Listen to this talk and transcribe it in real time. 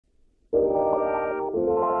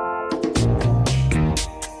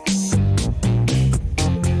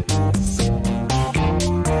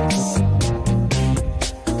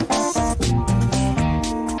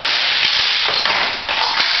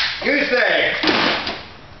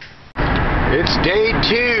It's day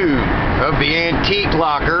 2 of the antique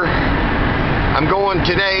locker. I'm going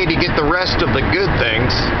today to get the rest of the good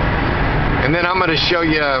things, and then I'm going to show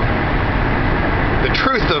you the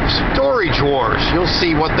truth of storage wars. You'll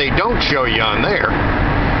see what they don't show you on there.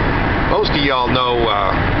 Most of y'all know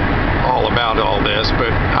all about all this,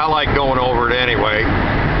 but I like going over it anyway.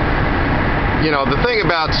 You know, the thing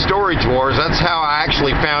about storage wars, that's how I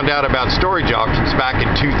actually found out about storage auctions back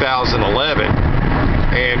in 2011.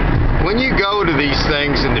 And when you go to these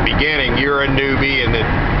things in the beginning, you're a newbie, and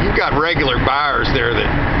you've got regular buyers there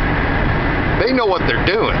that they know what they're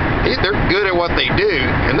doing. They're good at what they do,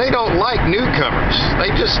 and they don't like newcomers.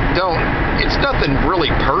 They just don't. It's nothing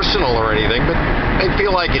really personal or anything, but they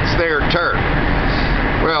feel like it's their turn.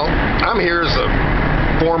 Well, I'm here as a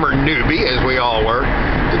former newbie, as we all were,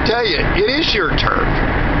 to tell you, it is your turn.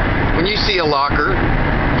 When you see a locker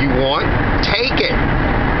you want, take it.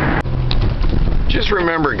 Just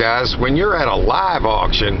remember, guys, when you're at a live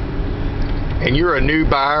auction and you're a new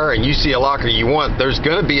buyer and you see a locker you want, there's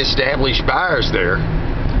going to be established buyers there.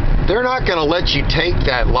 They're not going to let you take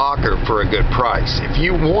that locker for a good price. If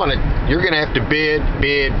you want it, you're going to have to bid,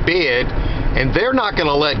 and they're not going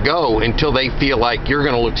to let go until they feel like you're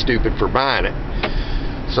going to look stupid for buying it.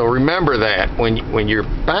 So remember that when you're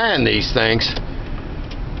buying these things,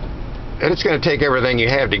 and it's going to take everything you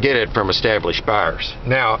have to get it from established buyers.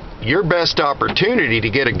 Now, your best opportunity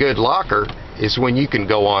to get a good locker is when you can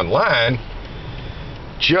go online.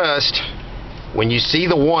 Just when you see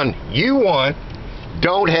the one you want,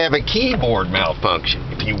 don't have a keyboard malfunction.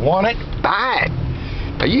 If you want it, buy it.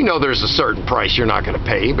 Now, you know there's a certain price you're not going to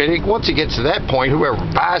pay, but once it gets to that point, whoever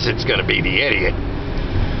buys it's going to be the idiot.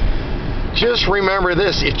 Just remember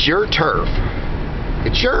this, it's your turf.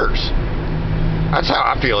 It's yours. That's how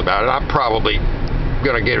I feel about it. I'm probably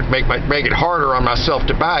going to make it harder on myself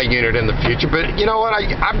to buy a unit in the future, but you know what?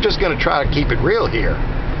 I'm just going to try to keep it real here.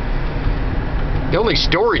 The only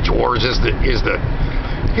storage wars is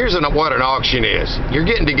here's what an auction is. You're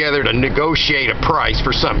getting together to negotiate a price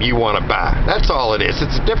for something you want to buy. That's all it is.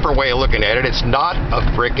 It's a different way of looking at it. It's not a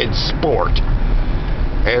frickin' sport,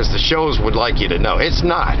 as the shows would like you to know. It's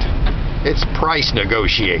not. It's price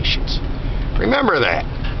negotiations. Remember that.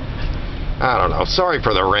 I don't know. Sorry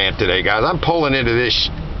for the rant today, guys. I'm pulling into this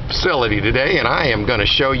facility today, and I am going to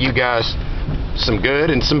show you guys some good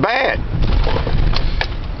and some bad.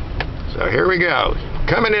 So here we go.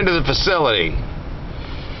 Coming into the facility,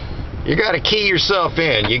 you got to key yourself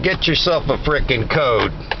in. You get yourself a frickin'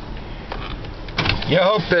 code. You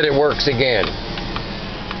hope that it works again.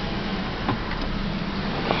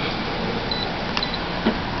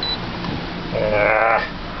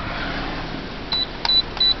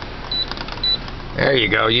 There you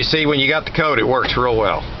go. You see, when you got the code, it works real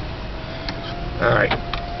well. Alright.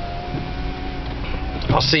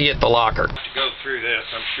 I'll see you at the locker. To go through this,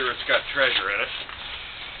 I'm sure it's got treasure in it.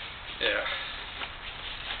 Yeah.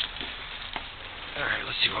 Alright,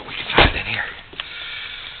 let's see what we can find in here.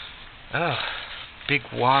 Oh, big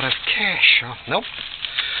wad of cash. Oh, nope.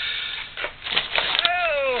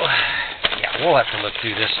 Oh. Yeah, we'll have to look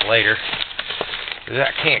through this later.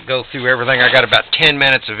 I can't go through everything. I got about 10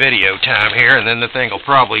 minutes of video time here, and then the thing will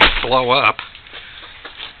probably blow up.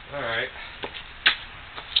 Alright.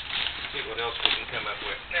 See what else we can come up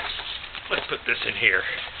with. Now, let's put this in here.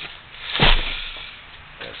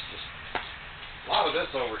 That's just, a lot of this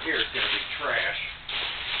over here is going to be trash.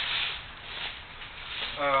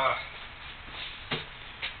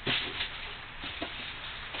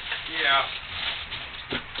 Yeah.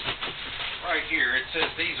 Right here, it says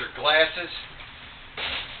these are glasses.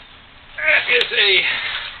 That is a,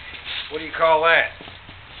 what do you call that?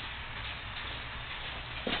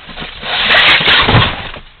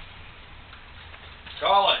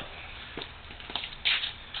 Call it.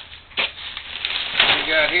 What we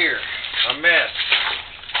got here? A mess.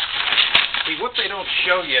 See, what they don't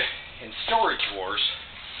show you in Storage Wars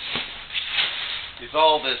is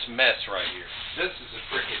all this mess right here. This is a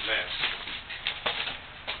freaking mess.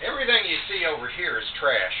 Everything you see over here is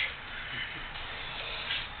trash.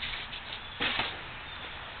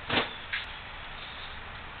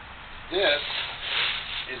 This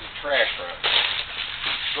is a trash run,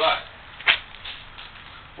 but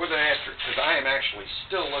with an asterisk, because I am actually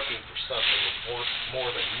still looking for something that's worth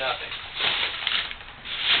more than nothing.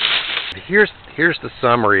 Here's the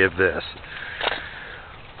summary of this.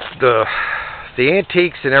 The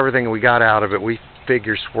antiques and everything we got out of it, we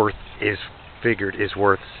figured is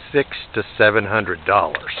worth $600 to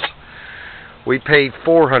 $700. We paid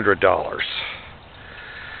 $400.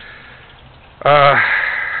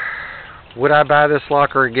 Would I buy this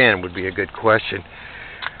locker again? Would be a good question.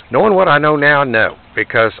 Knowing what I know now, no,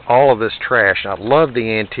 because all of this trash, and I love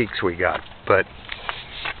the antiques we got, but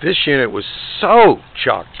this unit was so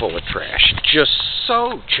chock full of trash, just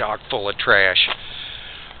so chock full of trash,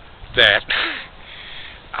 that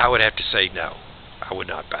I would have to say no. I would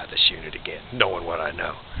not buy this unit again, knowing what I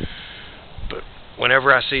know. But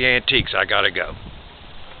whenever I see antiques, I gotta go.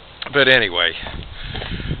 But anyway,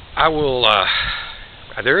 I will,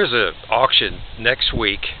 there is an auction next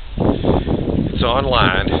week. It's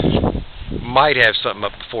online. Might have something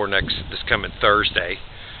up before this coming Thursday.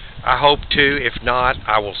 I hope to. If not,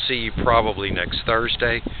 I will see you probably next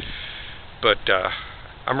Thursday. But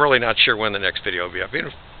I'm really not sure when the next video will be up.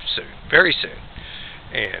 Soon, very soon.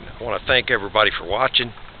 And I want to thank everybody for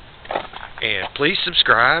watching. And please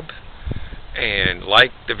subscribe and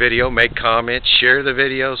like the video, make comments, share the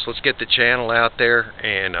videos. Let's get the channel out there.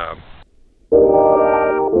 And